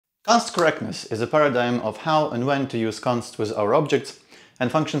Const correctness is a paradigm of how and when to use const with our objects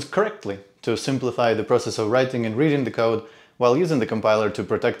and functions correctly to simplify the process of writing and reading the code while using the compiler to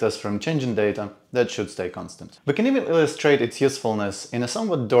protect us from changing data that should stay constant. We can even illustrate its usefulness in a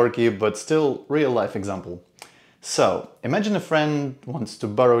somewhat dorky but still real-life example. So, imagine a friend wants to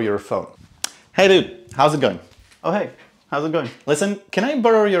borrow your phone. Hey dude, how's it going? Oh hey, how's it going? Listen, can I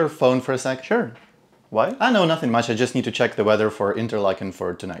borrow your phone for a sec? Sure. Why? I know nothing much, I just need to check the weather for Interlaken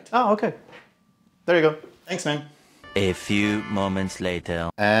for tonight. Oh, okay. There you go. Thanks, man. A few moments later.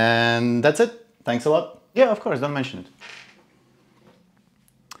 And that's it. Thanks a lot. Yeah, of course, don't mention it.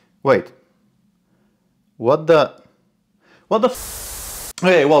 Wait. What the f...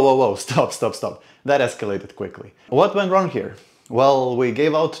 Okay, whoa, stop. That escalated quickly. What went wrong here? Well, we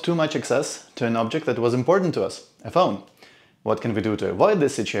gave out too much access to an object that was important to us, a phone. What can we do to avoid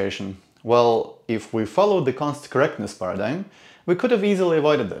this situation? Well, if we followed the const correctness paradigm, we could have easily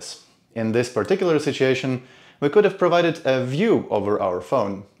avoided this. In this particular situation, we could have provided a view over our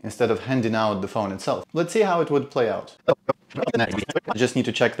phone instead of handing out the phone itself. Let's see how it would play out. I just need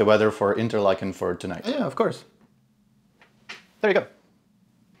to check the weather for Interlaken for tonight. Yeah, of course. There you go.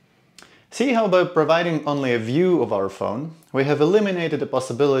 See how by providing only a view of our phone, we have eliminated the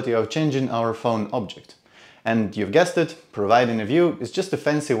possibility of changing our phone object. And you've guessed it, providing a view is just a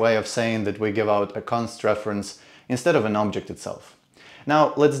fancy way of saying that we give out a const reference instead of an object itself.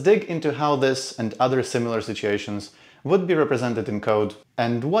 Now let's dig into how this and other similar situations would be represented in code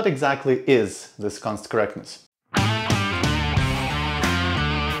and what exactly is this const correctness.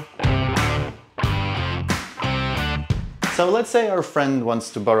 So let's say our friend wants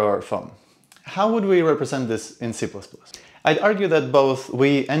to borrow our phone. How would we represent this in C++? I'd argue that both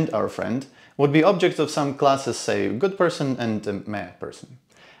we and our friend would be objects of some classes, say a good person and a meh person.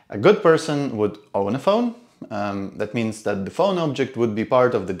 A good person would own a phone. That means that the phone object would be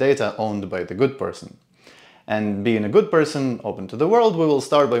part of the data owned by the good person. And being a good person, open to the world, we will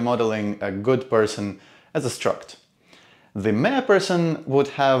start by modeling a good person as a struct. The meh person would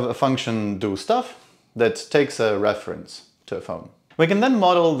have a function doStuff that takes a reference to a phone. We can then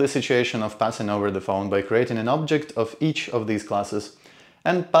model the situation of passing over the phone by creating an object of each of these classes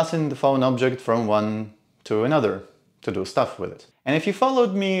and passing the phone object from one to another to do stuff with it. And if you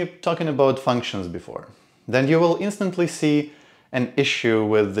followed me talking about functions before, then you will instantly see an issue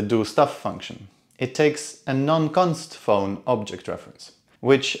with the doStuff function. It takes a non-const phone object reference,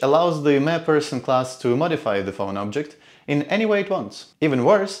 which allows the mehPerson class to modify the phone object in any way it wants. Even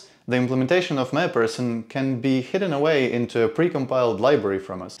worse, the implementation of mehPerson can be hidden away into a precompiled library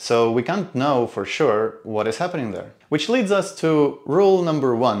from us, so we can't know for sure what is happening there. Which leads us to rule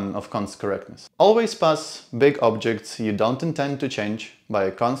number 1 of const correctness. Always pass big objects you don't intend to change by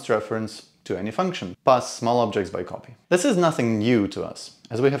a const reference to any function. Pass small objects by copy. This is nothing new to us,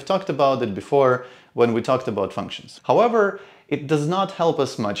 as we have talked about it before when we talked about functions. However, it does not help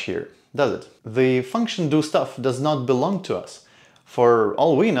us much here, does it? The function doStuff does not belong to us. For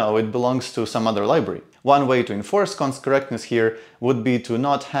all we know, it belongs to some other library. One way to enforce const correctness here would be to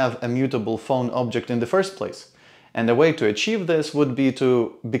not have a mutable phone object in the first place. And a way to achieve this would be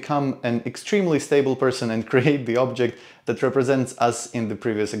to become an extremely stable person and create the object that represents us in the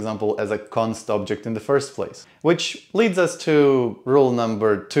previous example as a const object in the first place. Which leads us to rule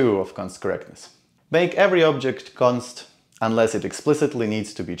number 2 of const correctness. Make every object const unless it explicitly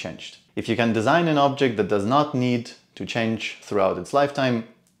needs to be changed. If you can design an object that does not need to change throughout its lifetime,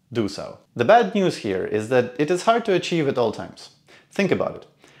 do so. The bad news here is that it is hard to achieve at all times. Think about it.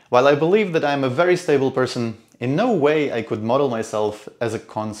 While I believe that I am a very stable person, in no way I could model myself as a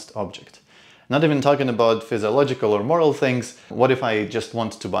const object. Not even talking about physiological or moral things. What if I just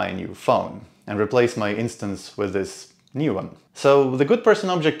want to buy a new phone and replace my instance with this new one? So the good person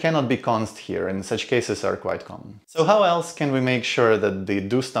object cannot be const here, and such cases are quite common. So how else can we make sure that the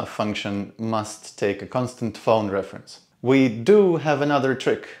doStuff function must take a constant phone reference? We do have another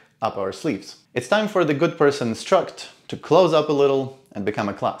trick up our sleeves. It's time for the good person struct to close up a little and become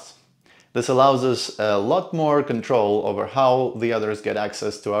a class. This allows us a lot more control over how the others get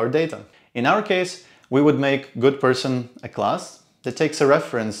access to our data. In our case, we would make good person a class that takes a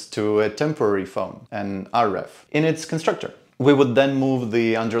reference to a temporary phone, an rref, in its constructor. We would then move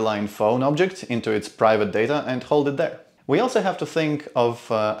the underlying phone object into its private data and hold it there. We also have to think of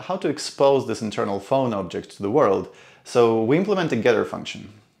how to expose this internal phone object to the world, so we implement a getter function.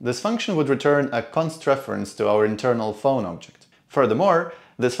 This function would return a const reference to our internal phone object. Furthermore,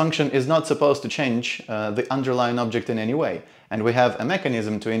 this function is not supposed to change the underlying object in any way, and we have a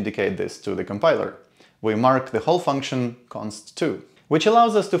mechanism to indicate this to the compiler. We mark the whole function const2, which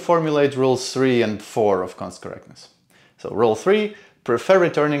allows us to formulate rules 3 and 4 of const correctness. So rule 3, Prefer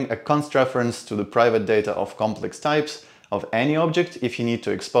returning a const reference to the private data of complex types of any object if you need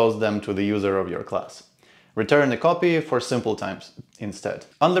to expose them to the user of your class. Return a copy for simple types instead.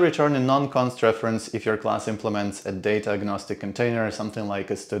 Only return a non-const reference if your class implements a data-agnostic container, something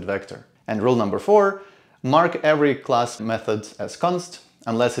like a std vector. And rule number 4, mark every class method as const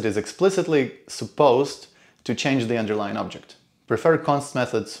unless it is explicitly supposed to change the underlying object. Prefer const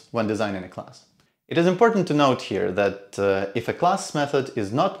methods when designing a class. It is important to note here that if a class method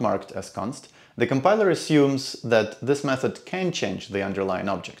is not marked as const, the compiler assumes that this method can change the underlying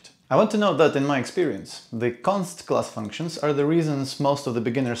object. I want to note that in my experience, the const class functions are the reasons most of the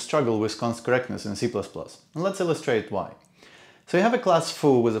beginners struggle with const correctness in C++. And let's illustrate why. So you have a class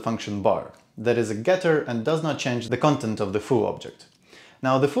foo with a function bar that is a getter and does not change the content of the foo object.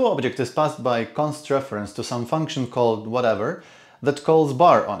 Now the foo object is passed by const reference to some function called whatever that calls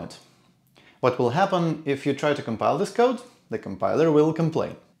bar on it. What will happen if you try to compile this code? The compiler will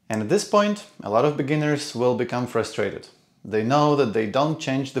complain. And at this point, a lot of beginners will become frustrated. They know that they don't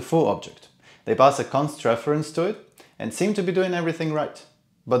change the foo object. They pass a const reference to it and seem to be doing everything right.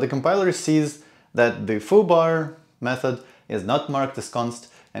 But the compiler sees that the foo bar method is not marked as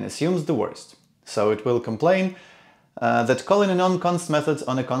const and assumes the worst. So it will complain that calling a non-const method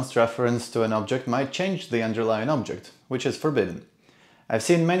on a const reference to an object might change the underlying object, which is forbidden. I've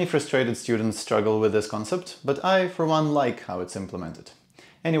seen many frustrated students struggle with this concept, but I, for one, like how it's implemented.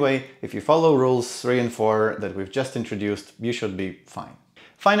 Anyway, if you follow rules 3 and 4 that we've just introduced, you should be fine.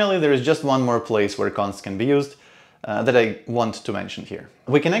 Finally, there is just one more place where const can be used that I want to mention here.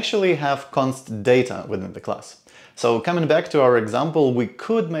 We can actually have const data within the class. So coming back to our example, we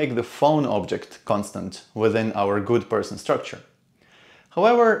could make the phone object constant within our good person structure.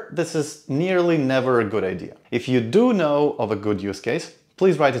 However, this is nearly never a good idea. If you do know of a good use case,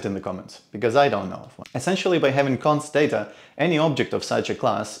 please write it in the comments, because I don't know of one. Essentially, by having const data, any object of such a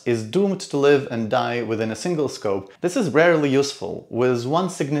class is doomed to live and die within a single scope. This is rarely useful, with one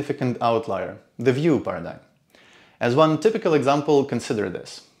significant outlier, the view paradigm. As one typical example, consider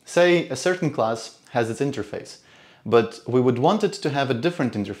this. Say a certain class has its interface, but we would want it to have a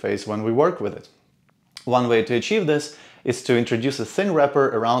different interface when we work with it. One way to achieve this is to introduce a thin wrapper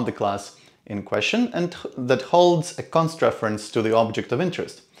around the class in question and that holds a const reference to the object of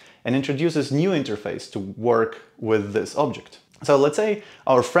interest and introduces new interface to work with this object. So let's say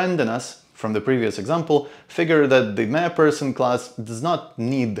our friend and us, from the previous example, figure that the MapPerson class does not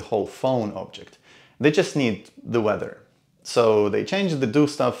need the whole phone object. They just need the weather. So they change the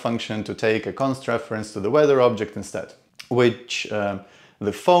doStuff function to take a const reference to the weather object instead, which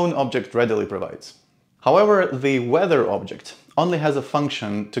the phone object readily provides. However, the weather object only has a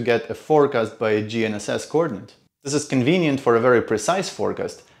function to get a forecast by GNSS coordinate. This is convenient for a very precise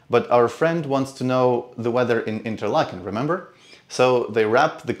forecast, but our friend wants to know the weather in Interlaken, remember? So they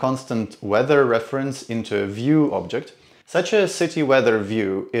wrap the constant weather reference into a view object. Such a city weather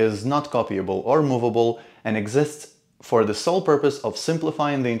view is not copyable or movable and exists for the sole purpose of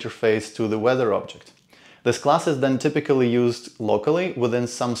simplifying the interface to the weather object. This class is then typically used locally within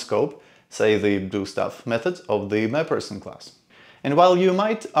some scope, say the doStuff method of the MapPerson class. And while you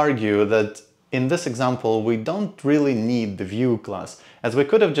might argue that in this example we don't really need the view class, as we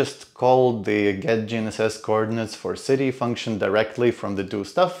could have just called the getGNSS coordinates for city function directly from the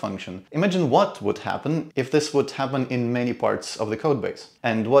doStuff function, imagine what would happen if this would happen in many parts of the codebase.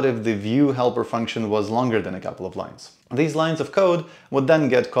 And what if the view helper function was longer than a couple of lines? These lines of code would then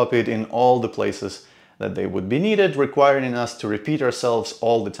get copied in all the places that they would be needed, requiring us to repeat ourselves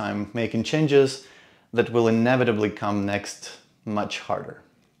all the time, making changes that will inevitably come next much harder.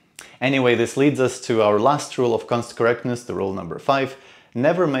 Anyway, this leads us to our last rule of const correctness, the rule number 5.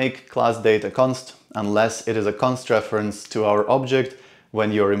 Never make class data const unless it is a const reference to our object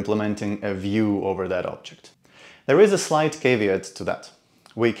when you're implementing a view over that object. There is a slight caveat to that.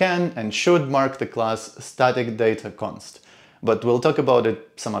 We can and should mark the class static data const, but we'll talk about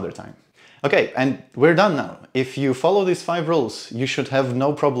it some other time. Okay, and we're done now. If you follow these 5 rules, you should have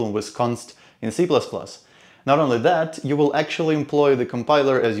no problem with const in C++. Not only that, you will actually employ the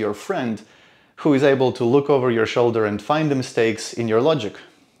compiler as your friend, who is able to look over your shoulder and find the mistakes in your logic.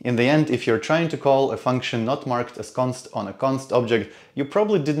 In the end, if you're trying to call a function not marked as const on a const object, you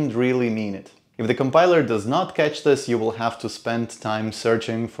probably didn't really mean it. If the compiler does not catch this, you will have to spend time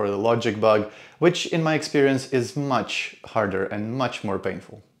searching for the logic bug, which in my experience is much harder and much more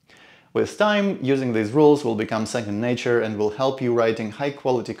painful. With time, using these rules will become second nature and will help you writing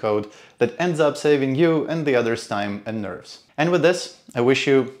high-quality code that ends up saving you and the others time and nerves. And with this, I wish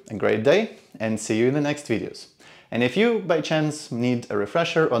you a great day and see you in the next videos. And if you, by chance, need a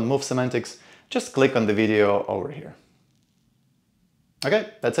refresher on move semantics, just click on the video over here. Okay,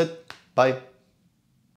 that's it. Bye.